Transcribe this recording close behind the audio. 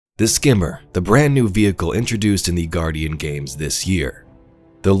The Skimmer, the brand new vehicle introduced in the Guardian games this year.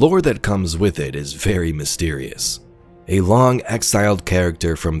 The lore that comes with it is very mysterious. A long exiled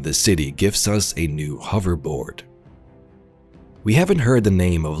character from the city gives us a new hoverboard. We haven't heard the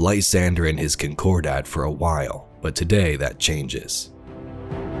name of Lysander and his Concordat for a while, but today that changes.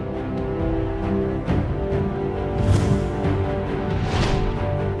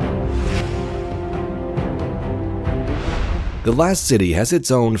 The last city has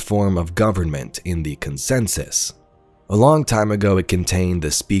its own form of government in the consensus. A long time ago it contained the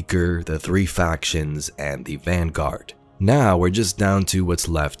Speaker, the three factions, and the Vanguard. Now we're just down to what's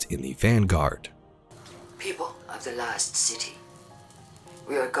left in the Vanguard. People of the last city,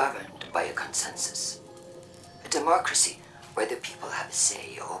 we are governed by a consensus. A democracy where the people have a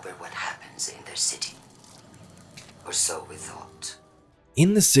say over what happens in their city. Or so we thought.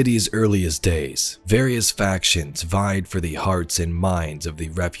 In the city's earliest days, various factions vied for the hearts and minds of the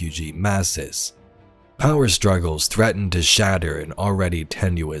refugee masses. Power struggles threatened to shatter an already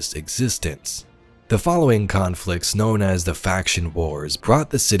tenuous existence. The following conflicts, known as the Faction Wars, brought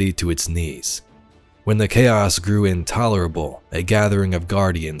the city to its knees. When the chaos grew intolerable, a gathering of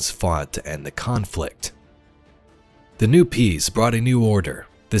guardians fought to end the conflict. The new peace brought a new order.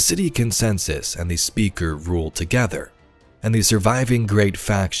 The city consensus and the Speaker ruled together, and the surviving great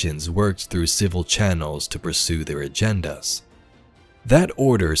factions worked through civil channels to pursue their agendas. That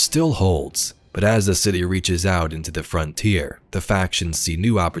order still holds, but as the city reaches out into the frontier, the factions see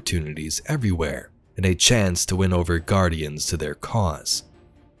new opportunities everywhere and a chance to win over guardians to their cause.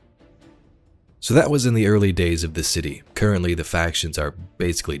 So that was in the early days of the city. Currently the factions are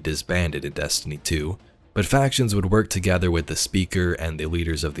basically disbanded in Destiny 2, but factions would work together with the Speaker and the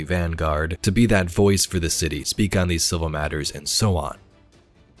leaders of the Vanguard to be that voice for the city, speak on these civil matters, and so on.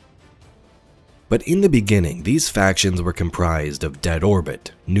 But in the beginning, these factions were comprised of Dead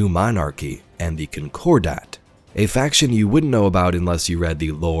Orbit, New Monarchy, and the Concordat, a faction you wouldn't know about unless you read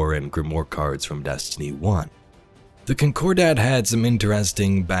the lore and grimoire cards from Destiny 1. The Concordat had some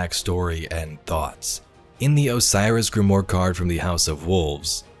interesting backstory and thoughts. In the Osiris grimoire card from the House of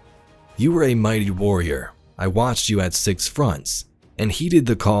Wolves, you were a mighty warrior. I watched you at 6 fronts, and heeded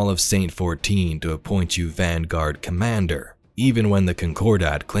the call of Saint 14 to appoint you Vanguard Commander, even when the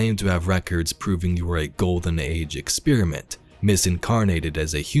Concordat claimed to have records proving you were a Golden Age experiment, misincarnated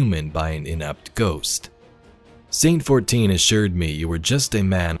as a human by an inept ghost. Saint 14 assured me you were just a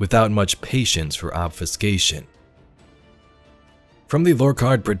man without much patience for obfuscation. From the lore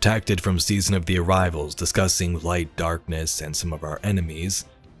card protected from Season of the Arrivals discussing light, darkness, and some of our enemies,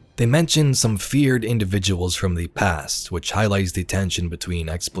 they mention some feared individuals from the past, which highlights the tension between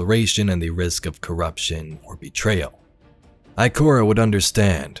exploration and the risk of corruption or betrayal. Ikora would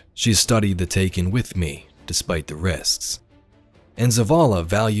understand. She studied the Taken with me, despite the risks. And Zavala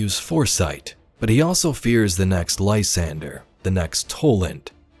values foresight, but he also fears the next Lysander, the next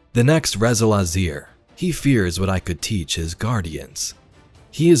Toland, the next Rezalazir. He fears what I could teach his guardians.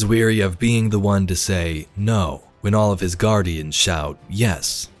 He is weary of being the one to say no when all of his guardians shout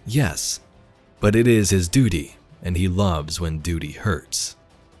yes, yes. But it is his duty, and he loves when duty hurts.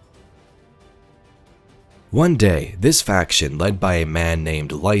 One day, this faction, led by a man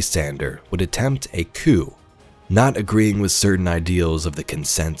named Lysander, would attempt a coup, not agreeing with certain ideals of the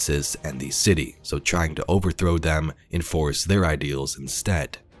consensus and the city, so trying to overthrow them, enforce their ideals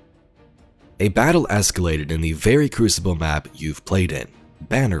instead. A battle escalated in the very crucible map you've played in,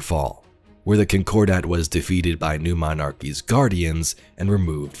 Bannerfall, where the Concordat was defeated by New Monarchy's guardians and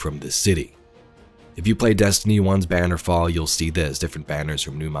removed from the city. If you play Destiny 1's Bannerfall, you'll see this, different banners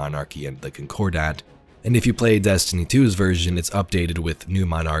from New Monarchy and the Concordat, and if you play Destiny 2's version, it's updated with New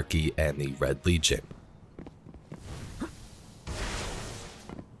Monarchy and the Red Legion.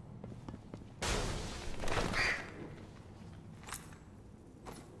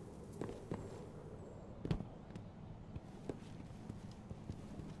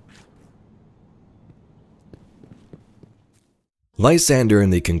 Lysander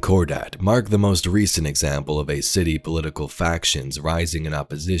and the Concordat mark the most recent example of a city political factions rising in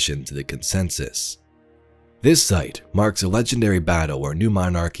opposition to the consensus. This site marks a legendary battle where New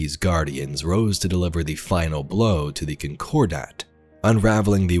Monarchy's guardians rose to deliver the final blow to the Concordat,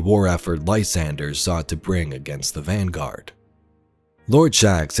 unraveling the war effort Lysander sought to bring against the Vanguard. Lord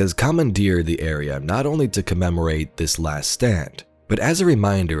Shaxx has commandeered the area not only to commemorate this last stand, but as a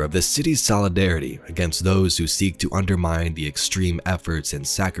reminder of the city's solidarity against those who seek to undermine the extreme efforts and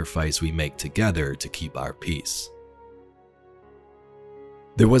sacrifice we make together to keep our peace.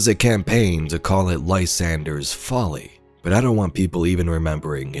 There was a campaign to call it Lysander's Folly, but I don't want people even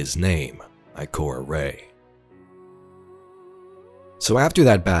remembering his name, Ikora Rey. So after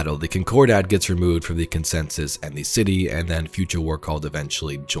that battle, the Concordat gets removed from the consensus and the city, and then Future War Cult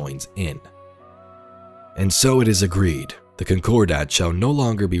eventually joins in. And so it is agreed, the Concordat shall no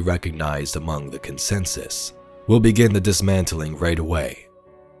longer be recognized among the consensus. We'll begin the dismantling right away.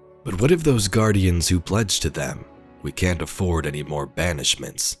 But what if those guardians who pledged to them? We can't afford any more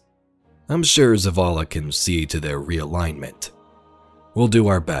banishments. I'm sure Zavala can see to their realignment. We'll do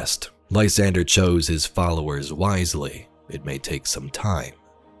our best. Lysander chose his followers wisely. It may take some time.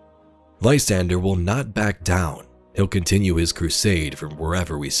 Lysander will not back down. He'll continue his crusade from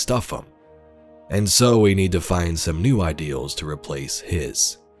wherever we stuff him. And so we need to find some new ideals to replace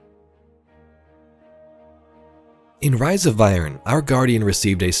his. In Rise of Iron, our Guardian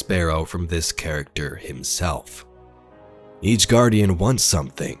received a sparrow from this character himself. Each Guardian wants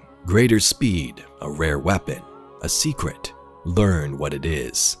something: greater speed, a rare weapon, a secret. Learn what it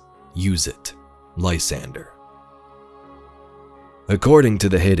is. Use it. Lysander. According to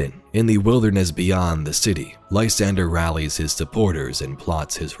the Hidden, in the wilderness beyond the city, Lysander rallies his supporters and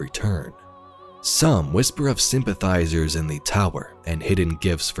plots his return. Some whisper of sympathizers in the tower and hidden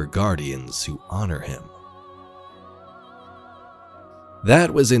gifts for guardians who honor him.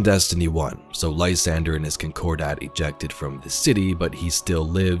 That was in Destiny 1, so Lysander and his Concordat ejected from the city, but he still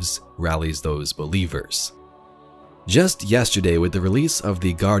lives, rallies those believers. Just yesterday, with the release of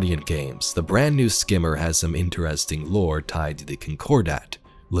the Guardian games, the brand new Skimmer has some interesting lore tied to the Concordat.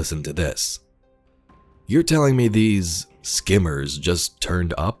 Listen to this. You're telling me these Skimmers just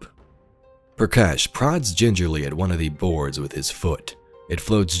turned up? Prakash prods gingerly at one of the boards with his foot. It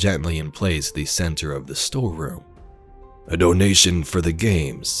floats gently in place at the center of the storeroom. A donation for the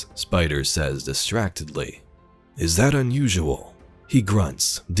games, Spider says distractedly. Is that unusual? He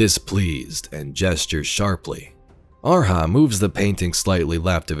grunts, displeased, and gestures sharply. Arha moves the painting slightly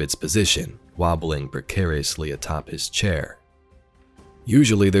left of its position, wobbling precariously atop his chair.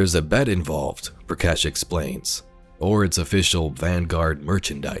 Usually there's a bet involved, Prakash explains, or it's official Vanguard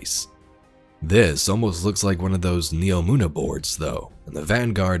merchandise. This almost looks like one of those Neomuna boards though, and the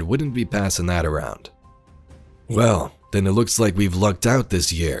Vanguard wouldn't be passing that around. Well, then it looks like we've lucked out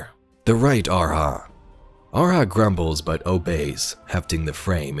this year. The right, Arha. Arha grumbles but obeys, hefting the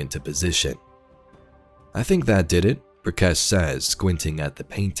frame into position. I think that did it, Prakash says, squinting at the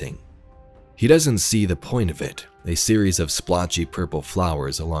painting. He doesn't see the point of it, a series of splotchy purple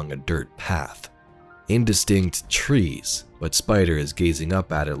flowers along a dirt path. Indistinct trees, but Spider is gazing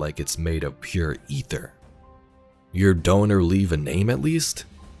up at it like it's made of pure ether. Your donor leave a name at least?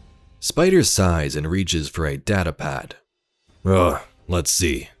 Spider sighs and reaches for a datapad. Let's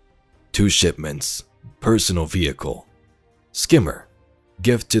see. 2 shipments. Personal vehicle. Skimmer.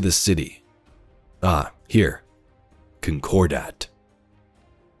 Gift to the city. Here. Concordat.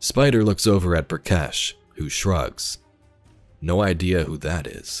 Spider looks over at Prakash, who shrugs. No idea who that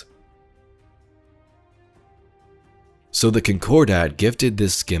is. So the Concordat gifted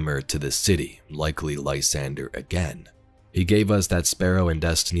this Skimmer to the city, likely Lysander again. He gave us that sparrow in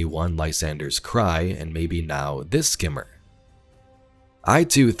Destiny 1, Lysander's Cry, and maybe now this Skimmer. I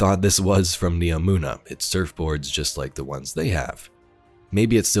too thought this was from Neomuna, its surfboards just like the ones they have.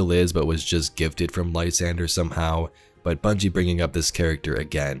 Maybe it still is, but was just gifted from Lysander somehow, but Bungie bringing up this character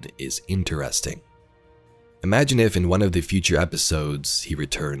again is interesting. Imagine if in one of the future episodes he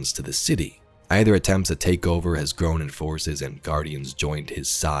returns to the city. Either attempts a takeover, has grown in forces and Guardians joined his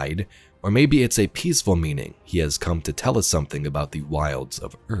side, or maybe it's a peaceful meaning, he has come to tell us something about the wilds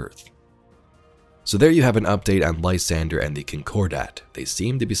of Earth. So there you have an update on Lysander and the Concordat. They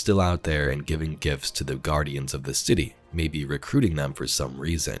seem to be still out there and giving gifts to the Guardians of the city, maybe recruiting them for some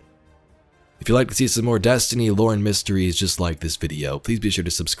reason. If you'd like to see some more Destiny lore and mysteries just like this video, please be sure to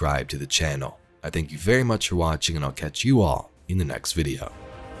subscribe to the channel. I thank you very much for watching and I'll catch you all in the next video.